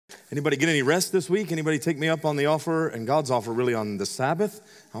Anybody get any rest this week? Anybody take me up on the offer and God's offer really on the Sabbath?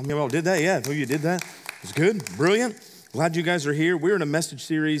 How many of y'all did that? Yeah, some of you did that. It's good, brilliant. Glad you guys are here. We're in a message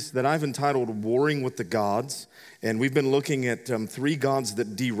series that I've entitled Warring with the Gods. And we've been looking at three gods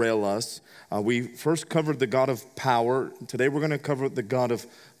that derail us. We first covered the God of power. Today we're going to cover the God of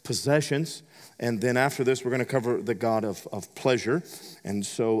possessions. And then after this, we're going to cover the God of pleasure. And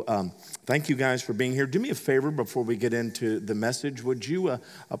so thank you guys for being here. Do me a favor before we get into the message. Would you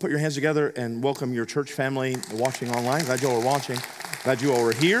put your hands together and welcome your church family watching online? Glad you all are watching. Glad you all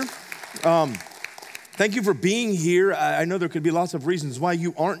are here. Thank you for being here. I know there could be lots of reasons why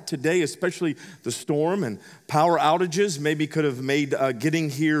you aren't today, especially the storm and power outages maybe could have made getting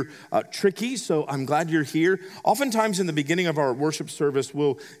here tricky, so I'm glad you're here. Oftentimes in the beginning of our worship service,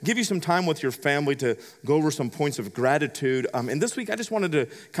 we'll give you some time with your family to go over some points of gratitude. And this week, I just wanted to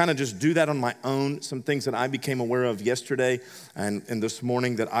kind of just do that on my own, some things that I became aware of yesterday and this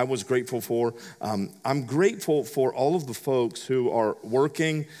morning that I was grateful for. I'm grateful for all of the folks who are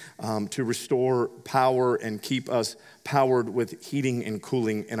working to restore power and keep us powered with heating and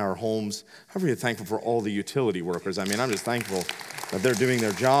cooling in our homes. I'm really thankful for all the utility workers. I mean, I'm just thankful that they're doing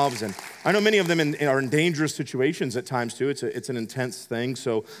their jobs. And I know many of them are in dangerous situations at times too. It's an intense thing,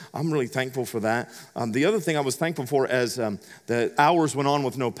 so I'm really thankful for that. The other thing I was thankful for as the hours went on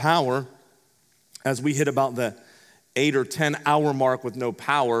with no power, as we hit about the 8 or 10 hour mark with no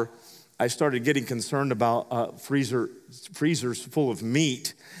power, I started getting concerned about freezers full of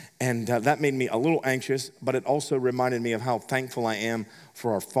meat. And that made me a little anxious, but it also reminded me of how thankful I am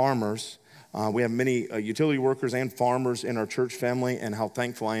for our farmers. We have many utility workers and farmers in our church family, and how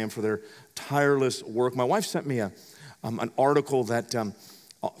thankful I am for their tireless work. My wife sent me an article that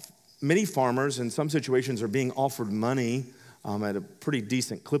many farmers in some situations are being offered money at a pretty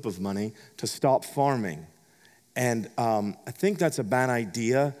decent clip of money to stop farming. And I think that's a bad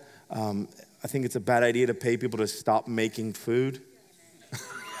idea. I think it's a bad idea to pay people to stop making food.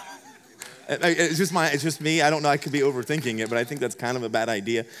 It's just me. I don't know. I could be overthinking it, but I think that's kind of a bad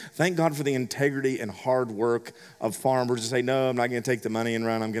idea. Thank God for the integrity and hard work of farmers to say, no, I'm not going to take the money and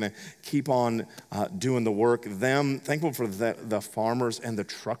run. I'm going to keep on doing the work. Thankful for the farmers and the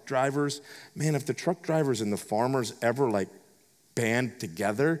truck drivers. Man, if the truck drivers and the farmers ever band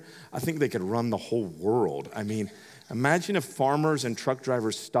together, I think they could run the whole world. I mean, imagine if farmers and truck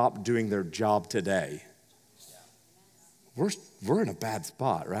drivers stopped doing their job today. We're in a bad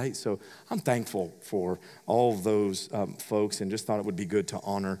spot, right? So I'm thankful for all of those folks and just thought it would be good to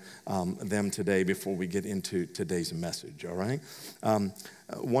honor them today before we get into today's message, all right?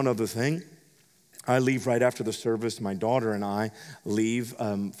 One other thing, I leave right after the service. My daughter and I leave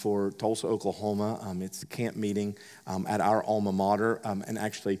for Tulsa, Oklahoma. It's a camp meeting at our alma mater, and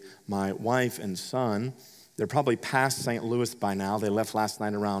actually my wife and son, they're probably past St. Louis by now. They left last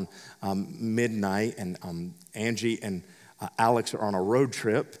night around midnight, and Angie and Alex are on a road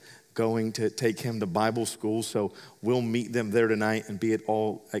trip going to take him to Bible school, so we'll meet them there tonight and be at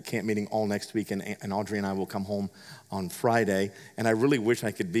camp meeting all next week, and Audrey and I will come home on Friday. And I really wish I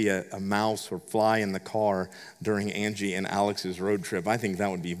could be a mouse or fly in the car during Angie and Alex's road trip. I think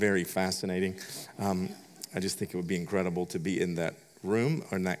that would be very fascinating. I just think it would be incredible to be in that room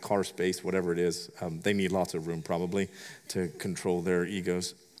or in that car space, whatever it is. They need lots of room probably to control their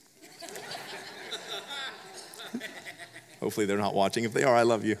egos. Hopefully they're not watching. If they are, I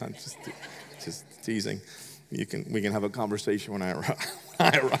love you. I'm just teasing. We can have a conversation when I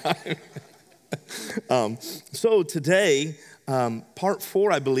arrive. So today, part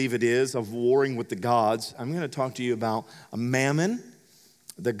 4, I believe it is, of Warring with the Gods. I'm going to talk to you about Mammon,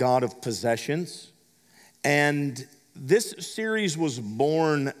 the god of possessions. And this series was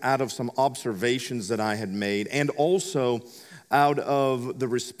born out of some observations that I had made, and also out of the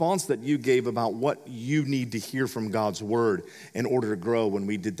response that you gave about what you need to hear from God's word in order to grow when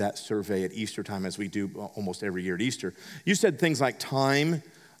we did that survey at Easter time, as we do almost every year at Easter. You said things like time,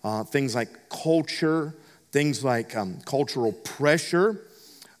 things like culture, things like cultural pressure.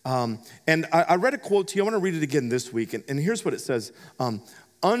 And I read a quote to you. I want to read it again this week. And here's what it says.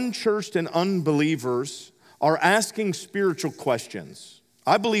 Unchurched and unbelievers are asking spiritual questions.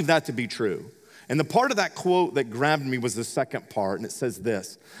 I believe that to be true. And the part of that quote that grabbed me was the second part, and it says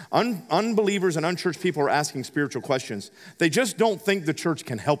this: unbelievers and unchurched people are asking spiritual questions. They just don't think the church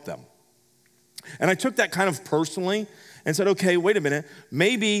can help them. And I took that kind of personally and said, okay, wait a minute.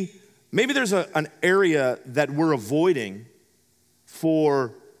 Maybe there's an area that we're avoiding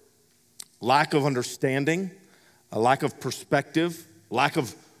for lack of understanding, a lack of perspective, lack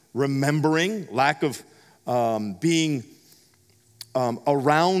of remembering, lack of being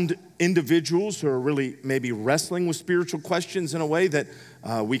around individuals who are really maybe wrestling with spiritual questions in a way that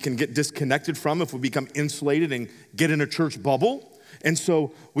we can get disconnected from if we become insulated and get in a church bubble. And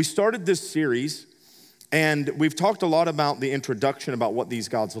so we started this series, and we've talked a lot about the introduction, about what these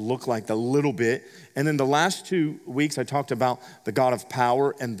gods look like a little bit. And then the last 2 weeks, I talked about the God of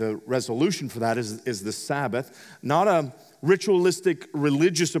power, and the resolution for that is the Sabbath. Not a ritualistic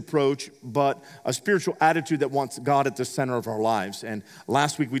religious approach, but a spiritual attitude that wants God at the center of our lives. And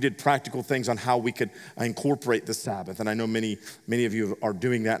last week we did practical things on how we could incorporate the Sabbath. And I know many of you are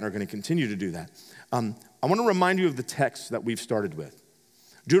doing that and are going to continue to do that. I want to remind you of the text that we've started with.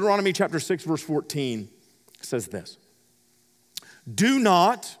 Deuteronomy chapter 6, verse 14 says this: "Do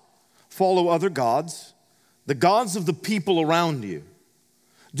not follow other gods, the gods of the people around you."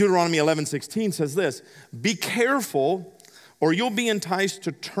 Deuteronomy 11:16 says this: "Be careful, or you'll be enticed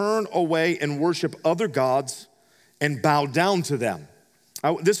to turn away and worship other gods and bow down to them."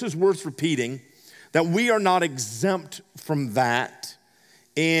 This is worth repeating, that we are not exempt from that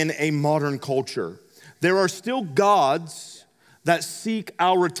in a modern culture. There are still gods that seek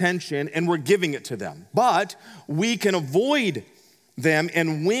our attention, and we're giving it to them. But we can avoid them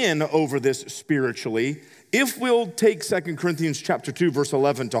and win over this spiritually if we'll take 2 Corinthians chapter 2, verse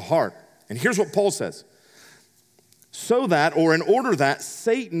 11 to heart. And here's what Paul says: "So that, or in order that,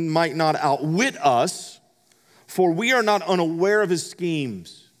 Satan might not outwit us, for we are not unaware of his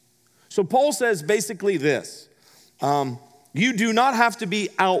schemes." So Paul says basically this: you do not have to be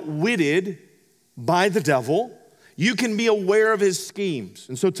outwitted by the devil. You can be aware of his schemes.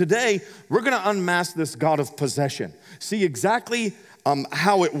 And so today, we're going to unmask this God of possession, see exactly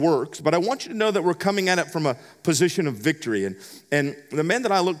how it works. But I want you to know that we're coming at it from a position of victory. And the man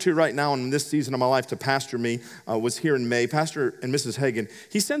that I look to right now in this season of my life to pastor me was here in May, Pastor and Mrs. Hagan.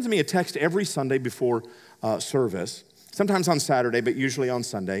 He sends me a text every Sunday before service, sometimes on Saturday, but usually on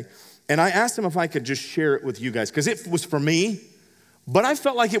Sunday. And I asked him if I could just share it with you guys, because it was for me, but I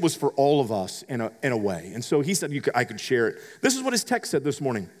felt like it was for all of us in a way. And so he said I could share it. This is what his text said this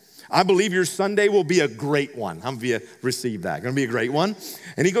morning: "I believe your Sunday will be a great one." How many of you received that? Going to be a great one.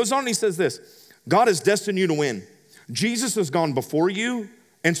 And he goes on and he says this: "God has destined you to win. Jesus has gone before you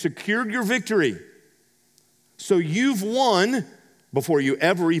and secured your victory. So you've won before you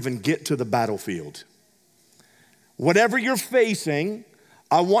ever even get to the battlefield. Whatever you're facing,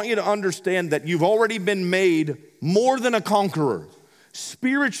 I want you to understand that you've already been made more than a conqueror.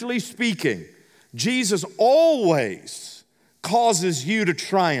 Spiritually speaking, Jesus always causes you to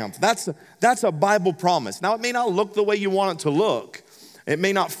triumph." That's a Bible promise. Now, it may not look the way you want it to look. It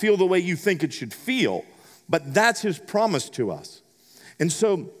may not feel the way you think it should feel, but that's his promise to us. And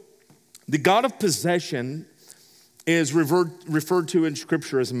so the God of possession is referred to in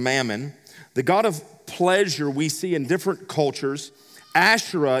Scripture as Mammon. The God of pleasure we see in different cultures.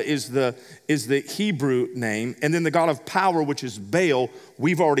 Asherah is the Hebrew name. And then the God of power, which is Baal,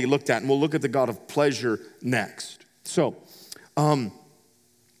 we've already looked at. And we'll look at the God of pleasure next. So,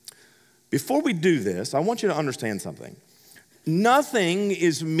 before we do this, I want you to understand something. Nothing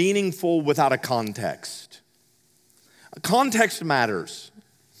is meaningful without a context. Context matters.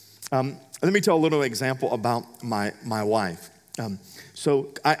 Let me tell a little example about my wife.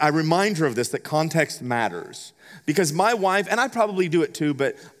 So I remind her of this, that context matters. Because my wife, and I probably do it too,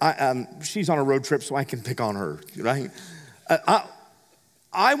 but she's on a road trip, so I can pick on her, right?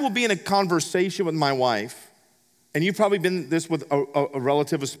 I will be in a conversation with my wife, and you've probably been this with a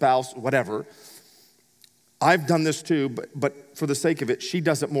relative, a spouse, whatever. I've done this too, but for the sake of it, she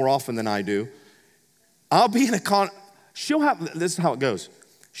does it more often than I do. I'll be in this is how it goes.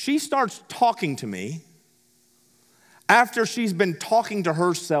 She starts talking to me after she's been talking to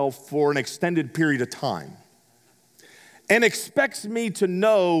herself for an extended period of time, and expects me to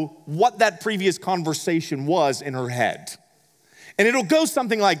know what that previous conversation was in her head. And it'll go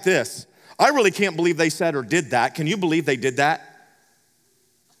something like this: "I really can't believe they said or did that. Can you believe they did that?"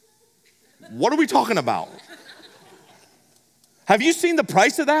 What are we talking about? Have you seen the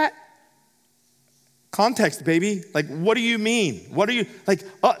price of that? Context, baby. Like, what do you mean? What are you,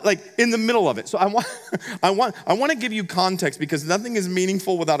 like in the middle of it? So I want to give you context, because nothing is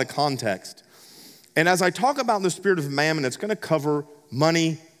meaningful without a context. And as I talk about the spirit of Mammon, it's going to cover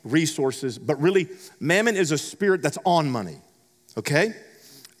money, resources, but really, Mammon is a spirit that's on money, okay?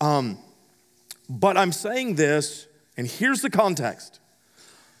 But I'm saying this, and here's the context.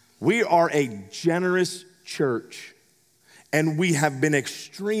 We are a generous church, and we have been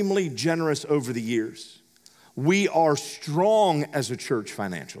extremely generous over the years. We are strong as a church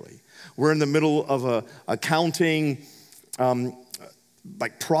financially. We're in the middle of a accounting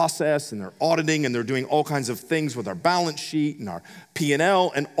like process, and they're auditing, and they're doing all kinds of things with our balance sheet and our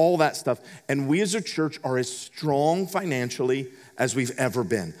P&L and all that stuff. And we as a church are as strong financially as we've ever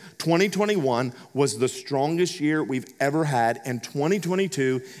been. 2021 was the strongest year we've ever had, and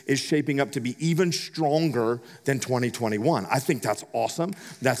 2022 is shaping up to be even stronger than 2021. I think that's awesome.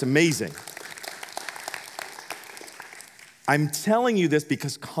 That's amazing. I'm telling you this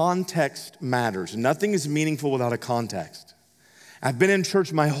because context matters. Nothing is meaningful without a context. I've been in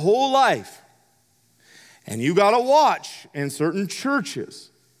church my whole life, and you gotta watch in certain churches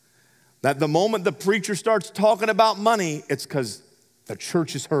that the moment the preacher starts talking about money, it's because the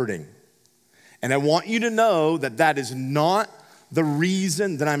church is hurting. And I want you to know that that is not the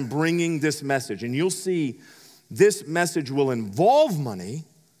reason that I'm bringing this message. And you'll see this message will involve money,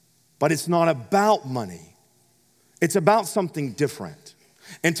 but it's not about money. It's about something different.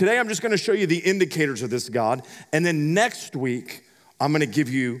 And today I'm just gonna show you the indicators of this God, and then next week, I'm gonna give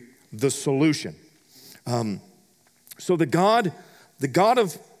you the solution. So the God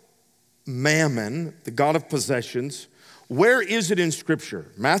of Mammon, the God of possessions, where is it in Scripture?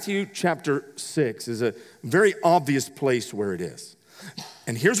 Matthew chapter 6 is a very obvious place where it is.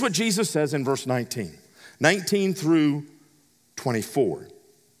 And here's what Jesus says in verse 19 through 24.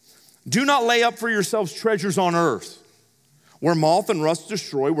 Do not lay up for yourselves treasures on earth, where moth and rust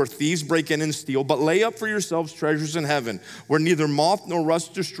destroy, where thieves break in and steal, but lay up for yourselves treasures in heaven, where neither moth nor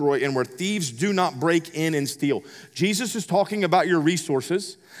rust destroy, and where thieves do not break in and steal. Jesus is talking about your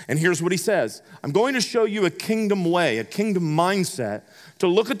resources, and here's what he says. I'm going to show you a kingdom way, a kingdom mindset, to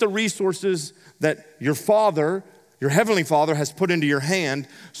look at the resources that your Father, your Heavenly Father, has put into your hand,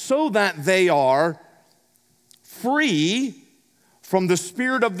 so that they are free from the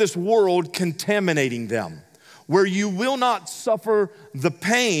spirit of this world contaminating them, where you will not suffer the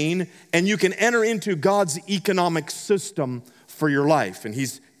pain and you can enter into God's economic system for your life. And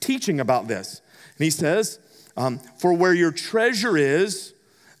he's teaching about this. And he says, for where your treasure is,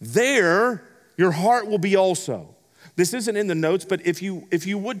 there your heart will be also. This isn't in the notes, but if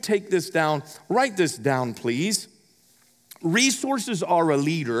you would take this down, write this down, please. Resources are a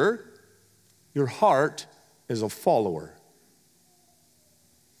leader. Your heart is a follower.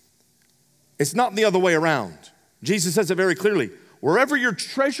 It's not the other way around. Jesus says it very clearly. Wherever your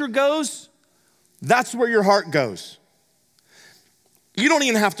treasure goes, that's where your heart goes. You don't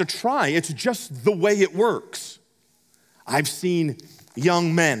even have to try. It's just the way it works. I've seen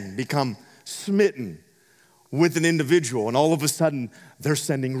young men become smitten with an individual, and all of a sudden, they're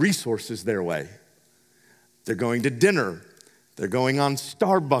sending resources their way. They're going to dinner. They're going on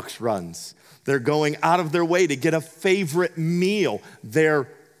Starbucks runs. They're going out of their way to get a favorite meal. Their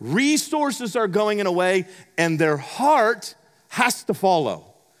resources are going in a way, and their heart has to follow.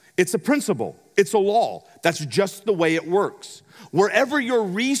 It's a principle. It's a law. That's just the way it works. Wherever your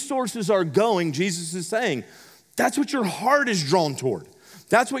resources are going, Jesus is saying, that's what your heart is drawn toward.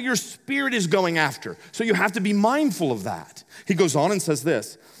 That's what your spirit is going after. So you have to be mindful of that. He goes on and says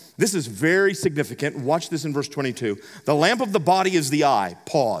this. This is very significant. Watch this in verse 22. The lamp of the body is the eye.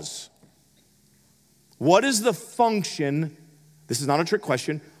 Pause. What is the function? This is not a trick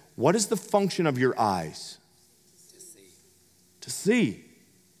question. What is the function of your eyes? To see. To see.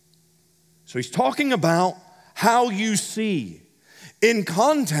 So he's talking about how you see. In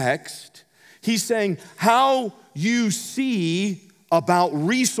context, he's saying how you see about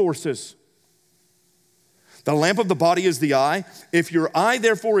resources. The lamp of the body is the eye. If your eye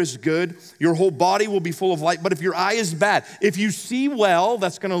therefore is good, your whole body will be full of light. But if your eye is bad, if you see well,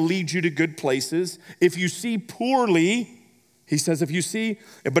 that's going to lead you to good places. If you see poorly, he says, if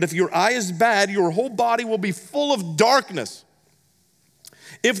your eye is bad, your whole body will be full of darkness.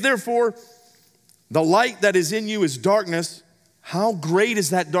 If therefore the light that is in you is darkness, how great is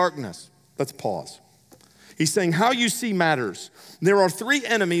that darkness? Let's pause. He's saying how you see matters. There are three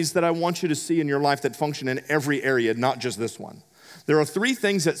enemies that I want you to see in your life that function in every area, not just this one. There are three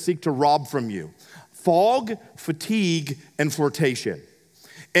things that seek to rob from you: fog, fatigue, and flirtation.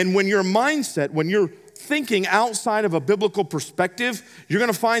 And when your mindset, when you're thinking outside of a biblical perspective, you're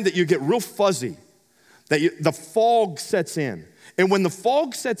gonna find that you get real fuzzy, that the fog sets in. And when the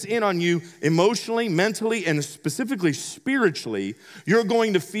fog sets in on you emotionally, mentally, and specifically spiritually, you're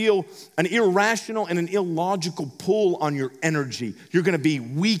going to feel an irrational and an illogical pull on your energy. You're gonna be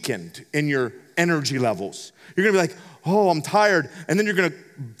weakened in your energy levels. You're gonna be like, oh, I'm tired. And then you're gonna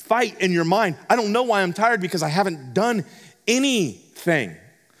fight in your mind. I don't know why I'm tired because I haven't done anything.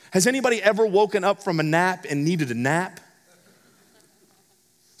 Has anybody ever woken up from a nap and needed a nap?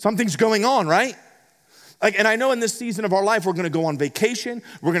 Something's going on, right? And I know in this season of our life, we're gonna go on vacation.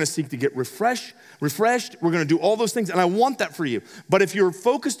 We're gonna seek to get refreshed. We're gonna do all those things, and I want that for you. But if you're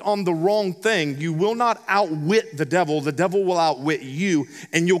focused on the wrong thing, you will not outwit the devil. The devil will outwit you,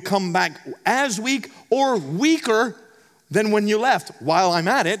 and you'll come back as weak or weaker than when you left. While I'm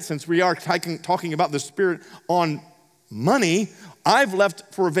at it, since we are talking about the Spirit on money, I've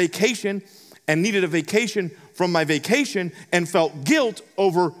left for a vacation and needed a vacation from my vacation and felt guilt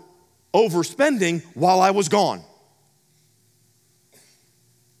over overspending while I was gone.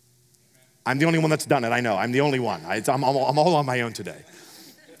 I'm the only one that's done it, I know. I'm the only one. I'm all on my own today.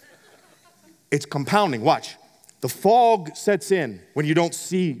 It's compounding. Watch. The fog sets in when you don't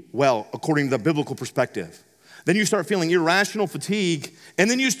see well according to the biblical perspective. Then you start feeling irrational fatigue,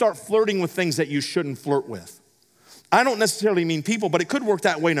 and then you start flirting with things that you shouldn't flirt with. I don't necessarily mean people, but it could work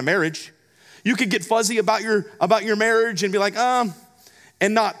that way in a marriage. You could get fuzzy about your marriage and be like,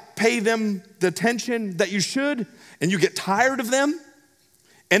 and not pay them the attention that you should, and you get tired of them,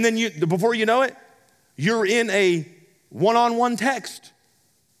 and then before you know it, you're in a one-on-one text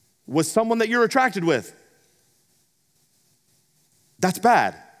with someone that you're attracted with. That's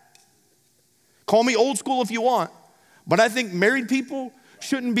bad. Call me old school if you want, but I think married people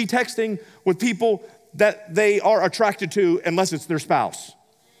shouldn't be texting with people that they are attracted to unless it's their spouse.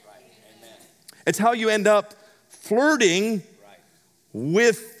 Right. Amen. It's how you end up flirting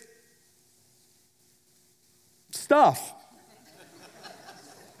with stuff.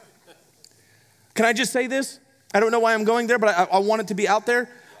 Can I just say this? I don't know why I'm going there, but I want it to be out there.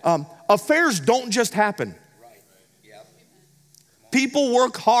 Affairs don't just happen. Right. Yep. People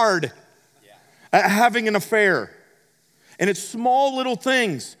work hard at having an affair. And it's small little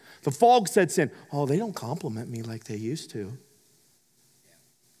things. The fog sets in. Oh, they don't compliment me like they used to.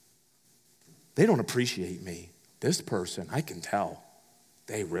 They don't appreciate me. This person, I can tell,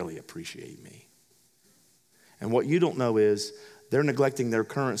 they really appreciate me. And what you don't know is they're neglecting their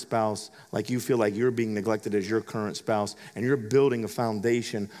current spouse like you feel like you're being neglected as your current spouse, and you're building a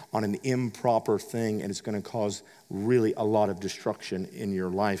foundation on an improper thing, and it's going to cause really a lot of destruction in your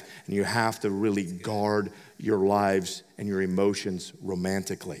life. And you have to really guard your lives and your emotions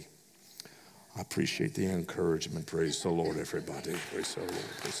romantically. I appreciate the encouragement. Praise the Lord, everybody. Praise the Lord.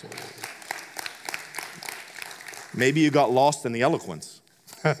 Praise the Lord. Maybe you got lost in the eloquence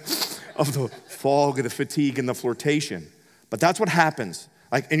of the fog, the fatigue, and the flirtation. But that's what happens,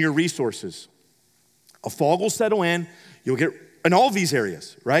 like in your resources. A fog will settle in. You'll get in all these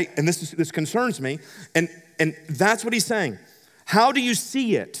areas, right? And this concerns me. And that's what he's saying. How do you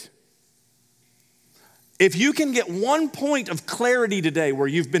see it? If you can get one point of clarity today where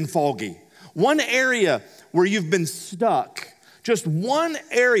you've been foggy, one area where you've been stuck, just one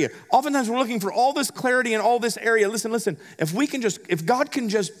area. Oftentimes we're looking for all this clarity in all this area. Listen, if God can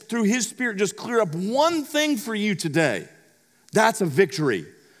just, through his Spirit, just clear up one thing for you today, that's a victory.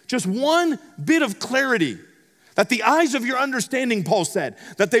 Just one bit of clarity. That the eyes of your understanding, Paul said,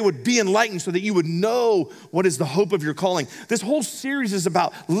 that they would be enlightened so that you would know what is the hope of your calling. This whole series is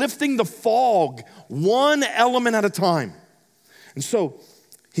about lifting the fog one element at a time. And so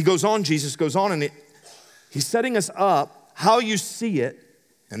Jesus goes on, and he's setting us up how you see it.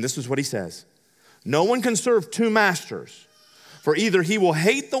 And this is what he says. No one can serve two masters, for either he will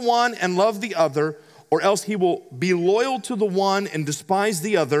hate the one and love the other, or else he will be loyal to the one and despise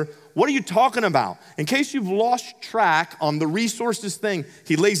the other. What are you talking about? In case you've lost track on the resources thing,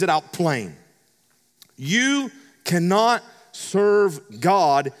 he lays it out plain. You cannot serve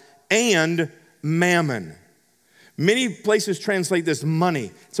God and mammon. Many places translate this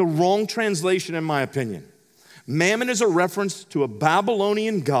money. It's a wrong translation in my opinion. Mammon is a reference to a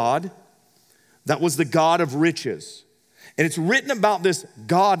Babylonian god that was the god of riches. And it's written about this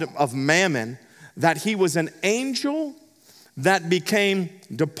god of Mammon that he was an angel that became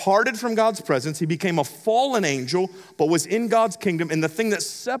departed from God's presence. He became a fallen angel, but was in God's kingdom. And the thing that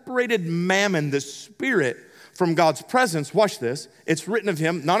separated Mammon, the spirit, from God's presence, watch this, it's written of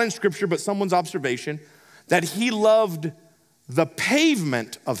him, not in scripture, but someone's observation, that he loved the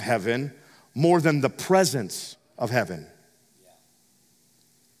pavement of heaven more than the presence of heaven.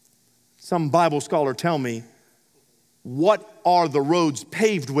 Some Bible scholar tell me, what are the roads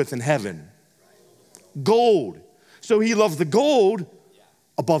paved with in heaven? Gold. So he loved the gold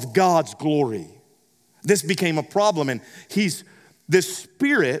above God's glory. This became a problem, and this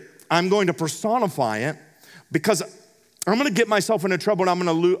spirit, I'm going to personify it because I'm going to get myself into trouble, and I'm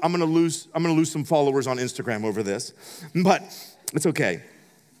going to lose some followers on Instagram over this, but it's okay.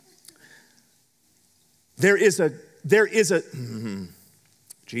 There is a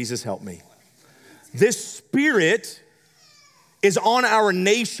Jesus help me. This spirit is on our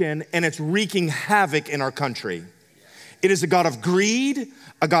nation, and it's wreaking havoc in our country. It is a God of greed,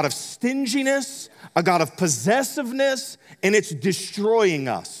 a God of stinginess, a God of possessiveness, and it's destroying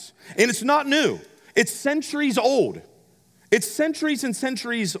us. And it's not new. It's centuries old. It's centuries and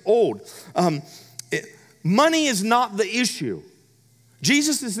centuries old. Money is not the issue.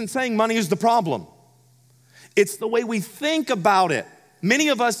 Jesus isn't saying money is the problem. It's the way we think about it. Many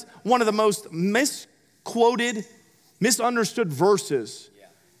of us, one of the most misquoted, misunderstood verses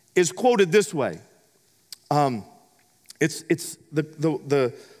is quoted this way. It's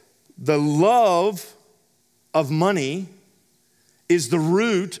the love of money is the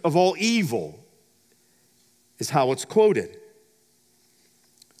root of all evil, is how it's quoted.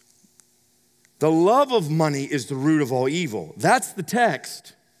 The love of money is the root of all evil. That's the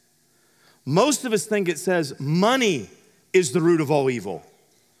text. Most of us think it says money is the root of all evil.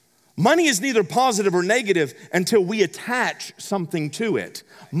 Money is neither positive or negative until we attach something to it.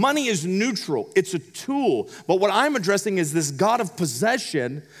 Money is neutral. It's a tool. But what I'm addressing is this God of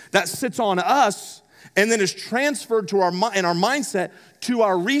possession that sits on us and then is transferred to our mindset to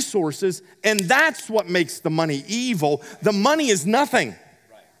our resources, and that's what makes the money evil. The money is nothing.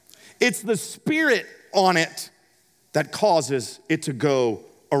 It's the spirit on it that causes it to go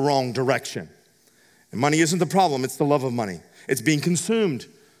a wrong direction. And money isn't the problem, it's the love of money. It's being consumed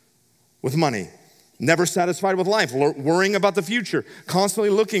with money, never satisfied with life, worrying about the future,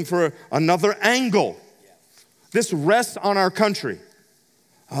 constantly looking for another angle. This rests on our country.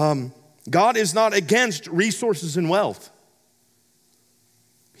 God is not against resources and wealth.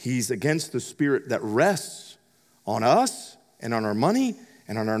 He's against the spirit that rests on us and on our money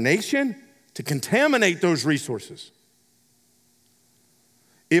and on our nation to contaminate those resources.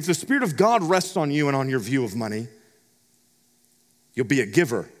 If the Spirit of God rests on you and on your view of money, you'll be a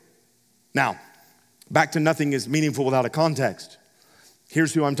giver. Now, back to nothing is meaningful without a context.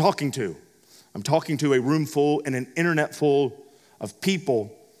 Here's who I'm talking to. I'm talking to a room full and an internet full of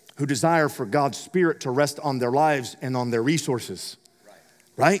people who desire for God's Spirit to rest on their lives and on their resources,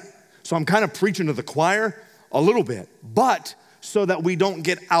 right? So I'm kind of preaching to the choir a little bit, but so that we don't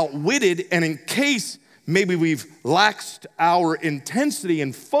get outwitted, and in case maybe we've laxed our intensity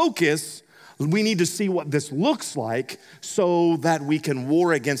and focus, we need to see what this looks like so that we can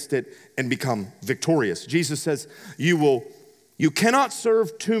war against it and become victorious. Jesus says, you cannot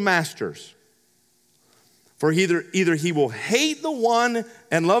serve two masters, for either he will hate the one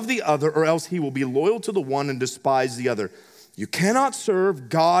and love the other, or else he will be loyal to the one and despise the other. You cannot serve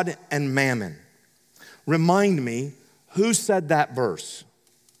God and Mammon. Remind me, who said that verse?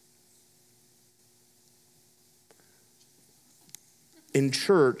 In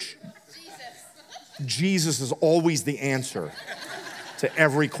church, Jesus is always the answer to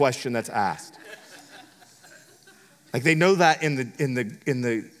every question that's asked. Like they know that in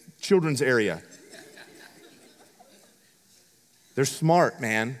the children's area. They're smart,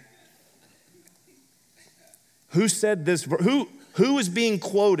 man. Who said this? Who is being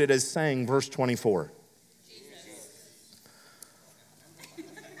quoted as saying verse 24?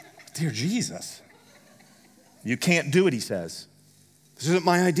 Dear Jesus, you can't do it, he says. This isn't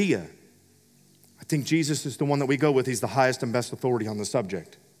my idea. I think Jesus is the one that we go with. He's the highest and best authority on the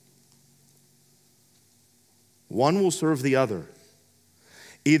subject. One will serve the other.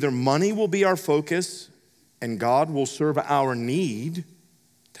 Either money will be our focus and God will serve our need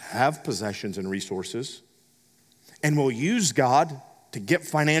to have possessions and resources, and we'll use God to get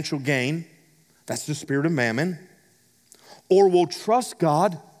financial gain. That's the spirit of Mammon. Or we'll trust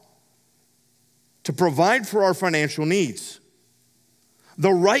God to provide for our financial needs.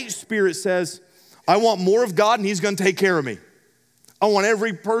 The right spirit says, I want more of God and he's going to take care of me. I want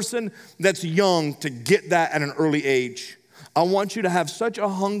every person that's young to get that at an early age. I want you to have such a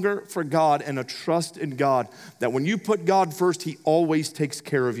hunger for God and a trust in God that when you put God first, he always takes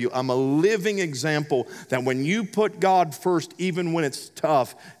care of you. I'm a living example that when you put God first, even when it's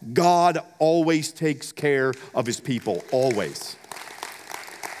tough, God always takes care of his people, always.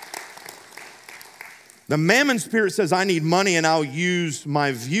 The Mammon spirit says, I need money and I'll use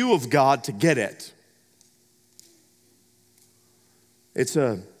my view of God to get it. It's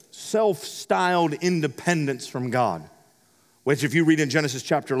a self-styled independence from God, which if you read in Genesis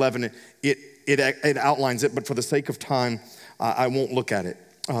chapter 11, it outlines it, but for the sake of time, I won't look at it.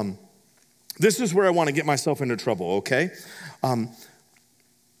 This is where I want to get myself into trouble, okay?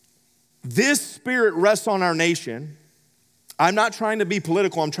 This spirit rests on our nation. I'm not trying to be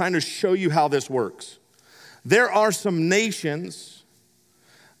political. I'm trying to show you how this works. There are some nations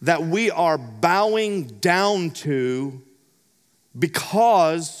that we are bowing down to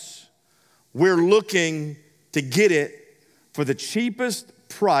because we're looking to get it for the cheapest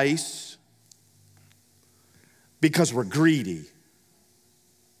price because we're greedy.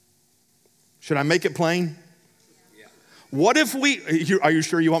 Should I make it plain? Yeah. What if are you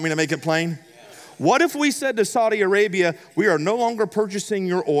sure you want me to make it plain? What if we said to Saudi Arabia, we are no longer purchasing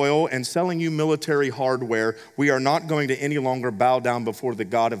your oil and selling you military hardware. We are not going to any longer bow down before the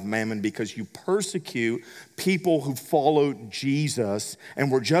God of Mammon because you persecute people who follow Jesus,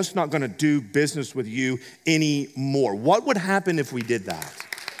 and we're just not going to do business with you anymore. What would happen if we did that?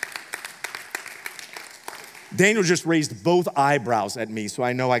 Daniel just raised both eyebrows at me, so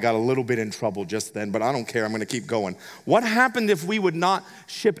I know I got a little bit in trouble just then, but I don't care. I'm going to keep going. What happened if we would not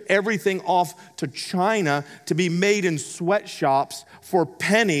ship everything off to China to be made in sweatshops for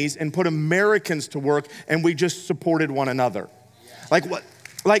pennies and put Americans to work, and we just supported one another? Like what?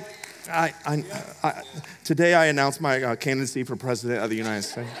 Like today I announced my candidacy for president of the United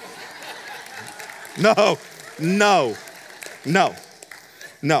States. No.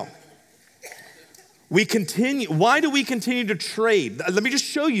 Why do we continue to trade? Let me just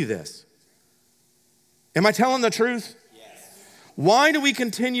show you this. Am I telling the truth? Yes. Why do we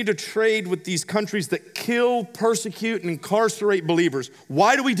continue to trade with these countries that kill, persecute, and incarcerate believers?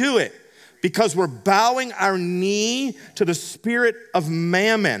 Why do we do it? Because we're bowing our knee to the spirit of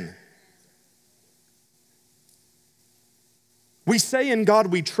Mammon. We say in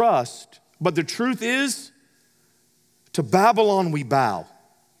God we trust, but the truth is, to Babylon we bow.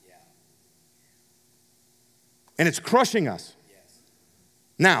 And it's crushing us. Yes.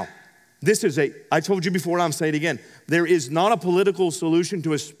 Now, I told you before, and I'm saying it again, there is not a political solution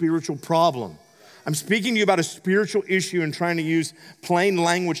to a spiritual problem. I'm speaking to you about a spiritual issue and trying to use plain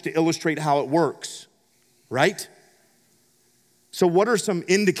language to illustrate how it works, right? So what are some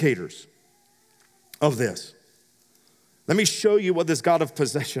indicators of this? Let me show you what this God of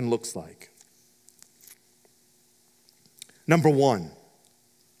possession looks like. Number one,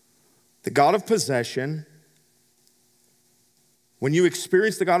 the God of possession. When you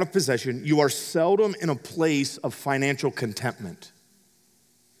experience the God of possession, you are seldom in a place of financial contentment.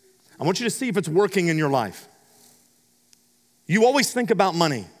 I want you to see if it's working in your life. You always think about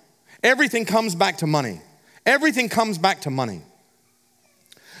money. Everything comes back to money. Everything comes back to money.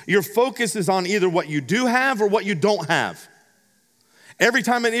 Your focus is on either what you do have or what you don't have. Every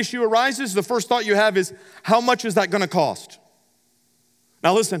time an issue arises, the first thought you have is, how much is that going to cost?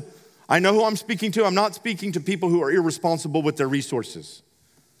 Now listen, I know who I'm speaking to. I'm not speaking to people who are irresponsible with their resources.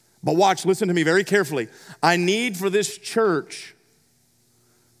 But watch, listen to me very carefully. I need for this church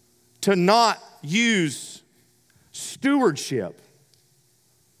to not use stewardship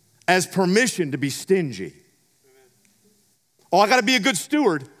as permission to be stingy. Oh, I got to be a good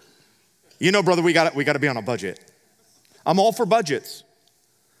steward. You know, brother, we got to be on a budget. I'm all for budgets.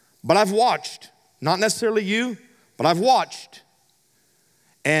 But I've watched, not necessarily you, but I've watched.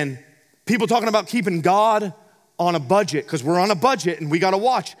 And people talking about keeping God on a budget because we're on a budget and we got to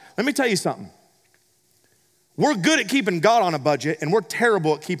watch. Let me tell you something. We're good at keeping God on a budget and we're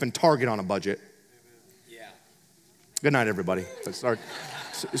terrible at keeping Target on a budget. Yeah. Good night, everybody. Let's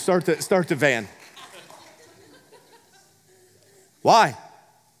start the van. Why?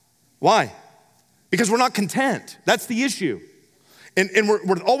 Because we're not content. That's the issue. And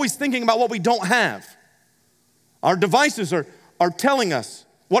we're always thinking about what we don't have. Our devices are telling us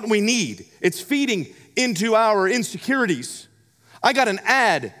what we need. It's feeding into our insecurities. I got an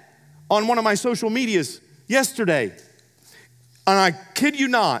ad on one of my social medias yesterday, and I kid you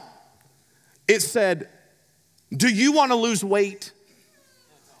not, it said, do you want to lose weight?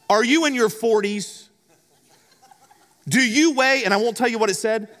 Are you in your 40s? Do you weigh, and I won't tell you what it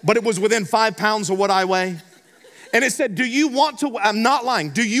said, but it was within 5 pounds of what I weigh. And it said, do you want to, I'm not lying,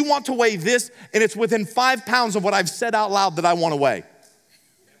 do you want to weigh this? And it's within 5 pounds of what I've said out loud that I want to weigh.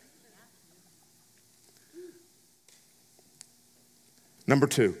 Number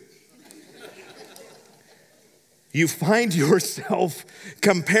two, you find yourself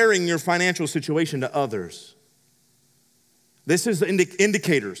comparing your financial situation to others. This is the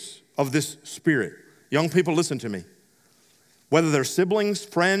indicators of this spirit. Young people, listen to me. Whether they're siblings,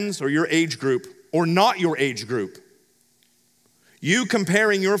 friends, or your age group, or not your age group, you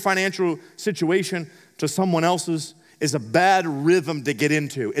comparing your financial situation to someone else's is a bad rhythm to get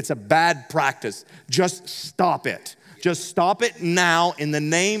into. It's a bad practice. Just stop it. Just stop it now in the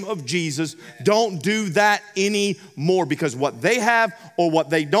name of Jesus. Don't do that anymore because what they have or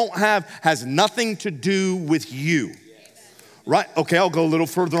what they don't have has nothing to do with you. Right? Okay, I'll go a little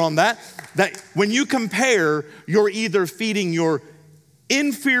further on that. That when you compare, you're either feeding your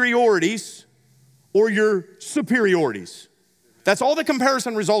inferiorities or your superiorities. That's all the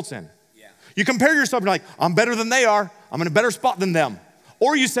comparison results in. You compare yourself and you're like, I'm better than they are. I'm in a better spot than them.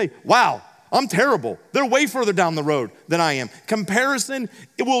 Or you say, wow, I'm terrible. They're way further down the road than I am. Comparison,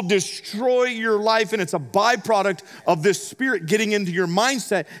 it will destroy your life, and it's a byproduct of this spirit getting into your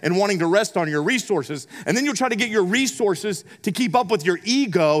mindset and wanting to rest on your resources. And then you'll try to get your resources to keep up with your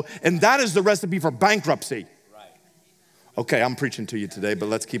ego, and that is the recipe for bankruptcy. Right. Okay, I'm preaching to you today, but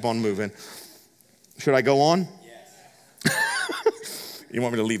let's keep on moving. Should I go on? Yes. You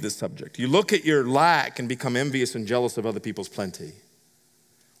want me to leave this subject? You look at your lack and become envious and jealous of other people's plenty.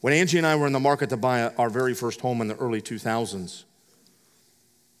 When Angie and I were in the market to buy our very first home in the early 2000s,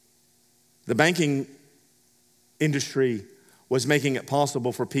 the banking industry was making it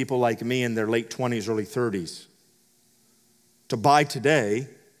possible for people like me in their late 20s, early 30s to buy today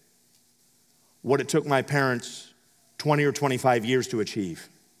what it took my parents 20 or 25 years to achieve.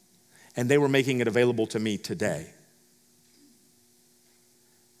 And they were making it available to me today.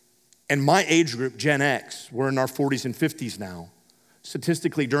 And my age group, Gen X, we're in our 40s and 50s now.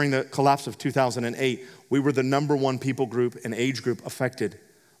 Statistically, during the collapse of 2008, we were the #1 people group and age group affected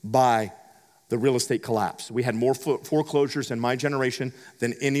by the real estate collapse. We had more foreclosures in my generation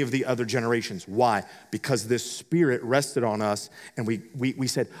than any of the other generations. Why? Because this spirit rested on us, and we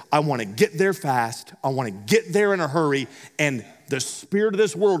said, I want to get there fast. I want to get there in a hurry, and the spirit of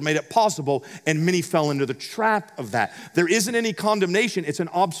this world made it possible, and many fell into the trap of that. There isn't any condemnation. It's an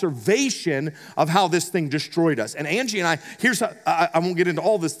observation of how this thing destroyed us. And Angie and I, here's how, I won't get into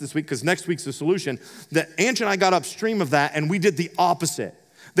all this week because next week's the solution, that Angie and I got upstream of that, and we did the opposite.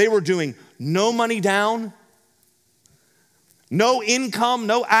 They were doing no money down, no income,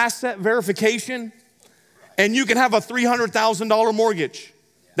 no asset verification, and you can have a $300,000 mortgage.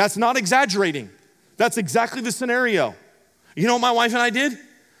 That's not exaggerating. That's exactly the scenario. You know what my wife and I did?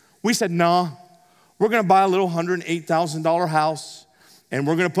 We said, nah, we're gonna buy a little $108,000 house, and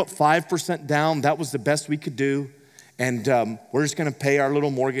we're gonna put 5% down. That was the best we could do. And we're just gonna pay our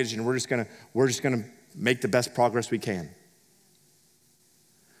little mortgage, and we're just gonna make the best progress we can.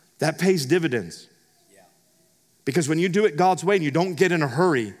 That pays dividends. Yeah. Because when you do it God's way and you don't get in a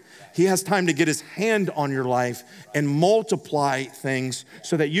hurry, He has time to get His hand on your life and multiply things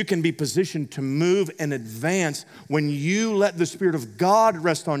so that you can be positioned to move and advance. When you let the Spirit of God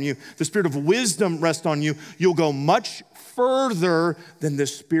rest on you, the Spirit of wisdom rest on you, you'll go much further than the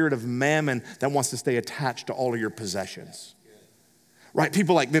spirit of Mammon that wants to stay attached to all of your possessions. Right?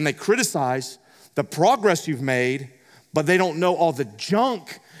 People then they criticize the progress you've made, but they don't know all the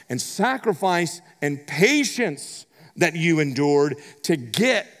junk and sacrifice and patience that you endured to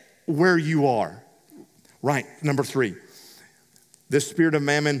get where you are. Right, number 3. The spirit of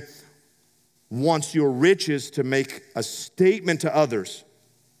Mammon wants your riches to make a statement to others.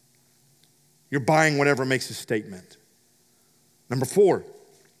 You're buying whatever makes a statement. Number 4,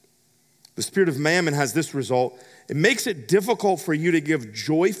 the spirit of Mammon has this result. It makes it difficult for you to give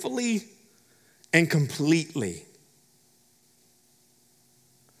joyfully and completely.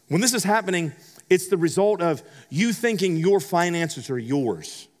 When this is happening, it's the result of you thinking your finances are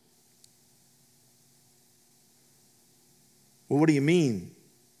yours. Well, what do you mean,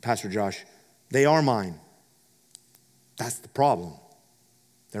 Pastor Josh? They are mine. That's the problem.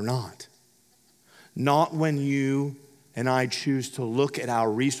 They're not. Not when you and I choose to look at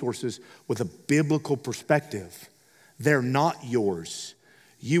our resources with a biblical perspective. They're not yours.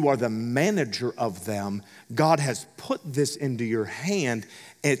 You are the manager of them. God has put this into your hand.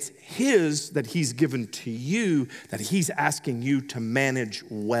 It's His that He's given to you, that He's asking you to manage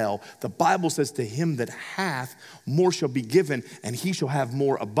well. The Bible says, to him that hath, more shall be given, and he shall have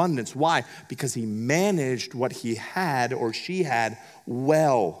more abundance. Why? Because he managed what he had or she had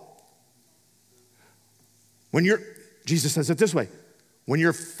well. Jesus says it this way, when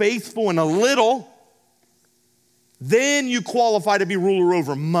you're faithful in a little, then you qualify to be ruler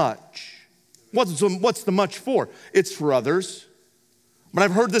over much. What's the much for? It's for others. But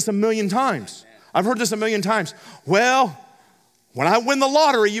I've heard this a million times. Well, when I win the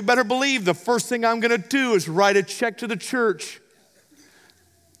lottery, you better believe the first thing I'm gonna do is write a check to the church.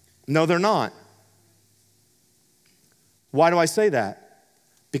 No, they're not. Why do I say that?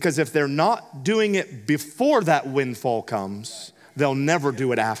 Because if they're not doing it before that windfall comes, they'll never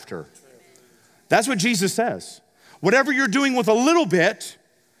do it after. That's what Jesus says. Whatever you're doing with a little bit,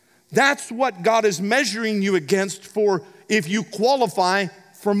 that's what God is measuring you against for if you qualify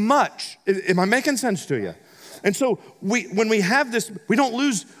for much. Am I making sense to you? And so when we have this, we don't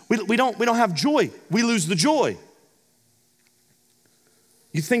have joy. We lose the joy.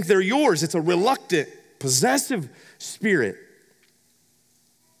 You think they're yours. It's a reluctant, possessive spirit.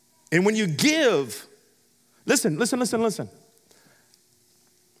 And when you give, listen.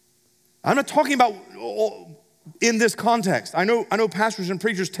 I'm not talking about in this context. I know pastors and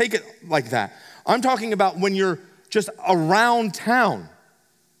preachers take it like that. I'm talking about when you're just around town.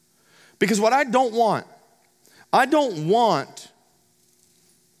 Because what I don't want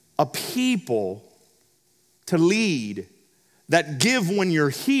a people to lead that give when you're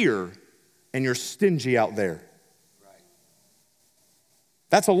here and you're stingy out there. Right.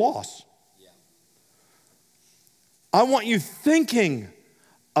 That's a loss. Yeah. I want you thinking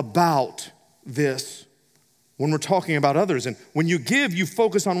about this when we're talking about others. And when you give, you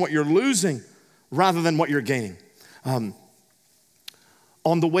focus on what you're losing rather than what you're gaining. On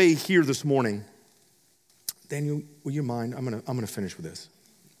the way here this morning, Daniel, will you mind? I'm gonna finish with this.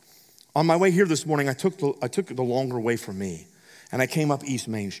 On my way here this morning, I took the longer way for me, and I came up East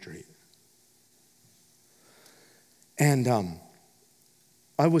Main Street. And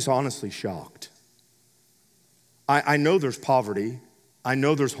I was honestly shocked. I know there's poverty. I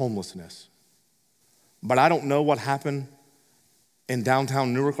know there's homelessness. But I don't know what happened in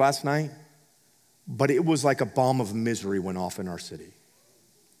downtown Newark last night, but it was like a bomb of misery went off in our city.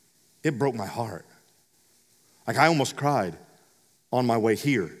 It broke my heart. Like I almost cried on my way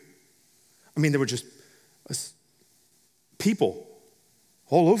here. I mean, there were just people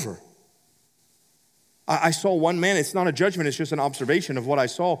all over. I saw one man, it's not a judgment, it's just an observation of what I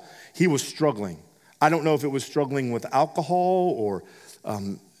saw. He was struggling. I don't know if it was struggling with alcohol or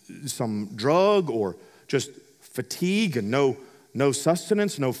some drug or just fatigue and no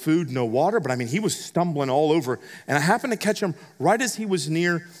sustenance, no food, no water. But I mean, he was stumbling all over. And I happened to catch him right as he was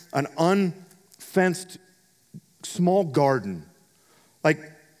near an unfenced small garden. Like,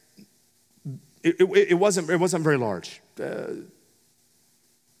 it wasn't very large.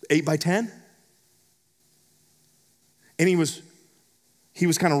 8 by 10. And he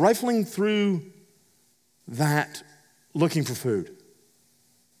was kind of rifling through that, looking for food,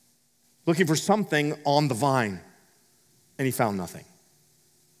 looking for something on the vine, and he found nothing.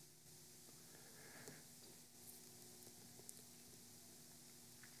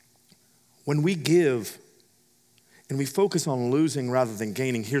 When we give and we focus on losing rather than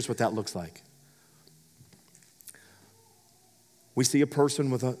gaining, here's what that looks like. We see a person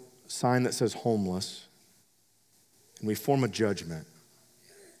with a sign that says homeless, and we form a judgment.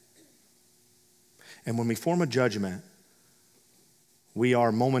 And when we form a judgment, we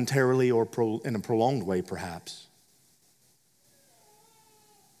are momentarily or in a prolonged way perhaps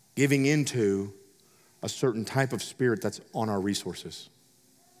giving into a certain type of spirit that's on our resources.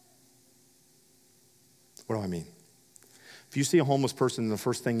 What do I mean? If you see a homeless person, the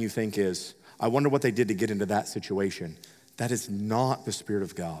first thing you think is, I wonder what they did to get into that situation. That is not the Spirit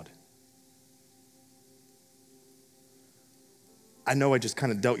of God. I know I just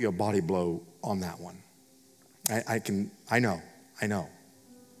kind of dealt you a body blow on that one. I know.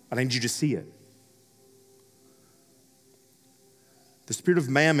 But I need you to see it. The spirit of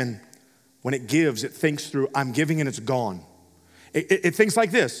Mammon, when it gives, it thinks through, I'm giving and it's gone. It thinks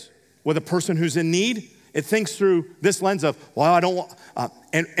like this. With a person who's in need, it thinks through this lens of, well, I don't want,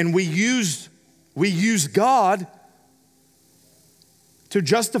 and we use God to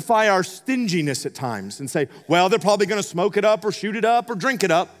justify our stinginess at times and say, well, they're probably gonna smoke it up or shoot it up or drink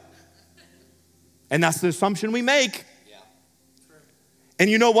it up. And that's the assumption we make. Yeah. True. And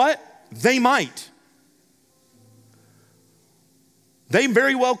you know what? They might. They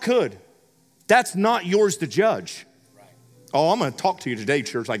very well could. That's not yours to judge. Right. Oh, I'm gonna talk to you today,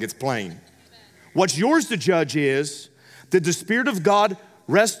 church, like it's plain. What's yours to judge is, did the Spirit of God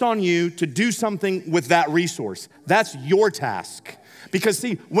rest on you to do something with that resource? That's your task. Because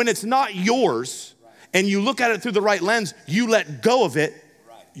see, when it's not yours and you look at it through the right lens, you let go of it,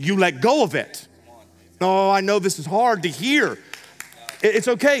 you let go of it. Oh, I know this is hard to hear. It's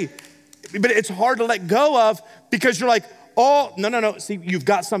okay, but it's hard to let go of because you're like, oh, no. See, you've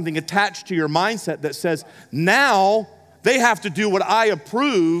got something attached to your mindset that says, now they have to do what I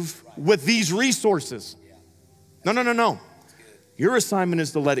approve with these resources. No. Your assignment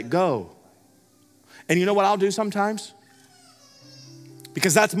is to let it go. And you know what I'll do sometimes?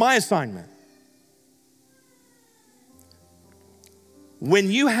 Because that's my assignment.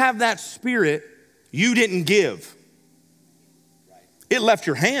 When you have that spirit, you didn't give. It left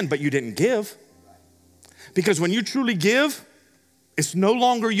your hand, but you didn't give. Because when you truly give, it's no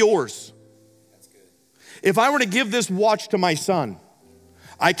longer yours. That's good. If I were to give this watch to my son,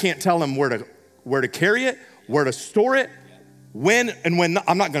 I can't tell him where to carry it, where to store it, when and when not.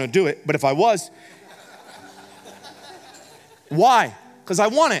 I'm not gonna do it, but if I was. Why? Because I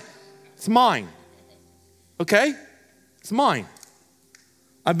want it. It's mine. Okay? It's mine.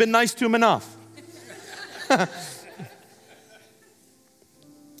 I've been nice to him enough. Can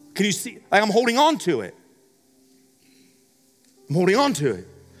you see? Like I'm holding on to it. I'm holding on to it.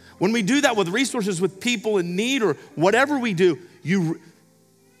 When we do that with resources, with people in need, or whatever we do, you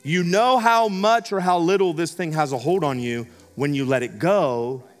know how much or how little this thing has a hold on you when you let it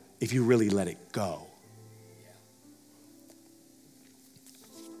go, if you really let it go.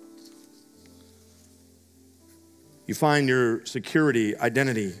 You find your security,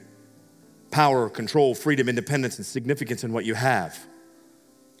 identity, power, control, freedom, independence, and significance in what you have.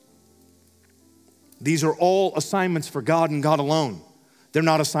 These are all assignments for God and God alone. They're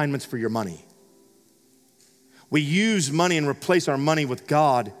not assignments for your money. We use money and replace our money with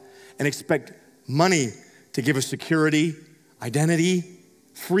God and expect money to give us security, identity,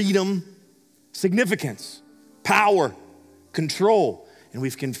 freedom, significance, power, control. And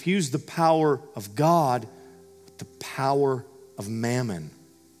we've confused the power of God with the power of Mammon.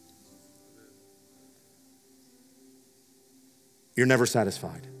 You're never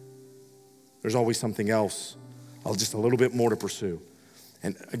satisfied. There's always something else, just a little bit more to pursue.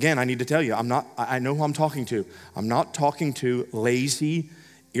 And again, I need to tell you, I know who I'm talking to. I'm not talking to lazy,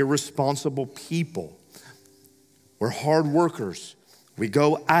 irresponsible people. We're hard workers. We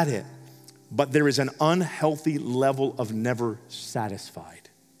go at it. But there is an unhealthy level of never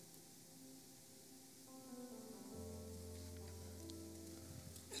satisfied.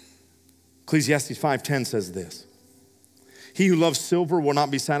 Ecclesiastes 5:10 says this: he who loves silver will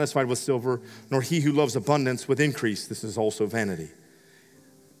not be satisfied with silver, nor he who loves abundance with increase. This is also vanity.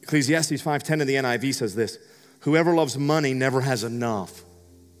 Ecclesiastes 5:10 in the NIV says this: whoever loves money never has enough,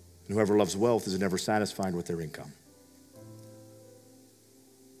 and whoever loves wealth is never satisfied with their income.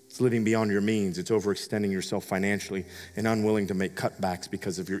 It's living beyond your means. It's overextending yourself financially and unwilling to make cutbacks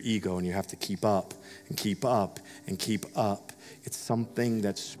because of your ego, and you have to keep up and keep up and keep up. It's something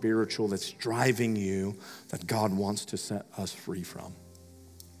that's spiritual, that's driving you, that God wants to set us free from.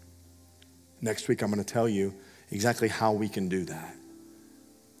 Next week, I'm going to tell you exactly how we can do that.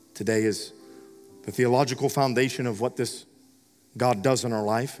 Today is the theological foundation of what this God does in our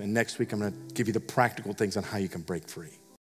life, and next week, I'm going to give you the practical things on how you can break free.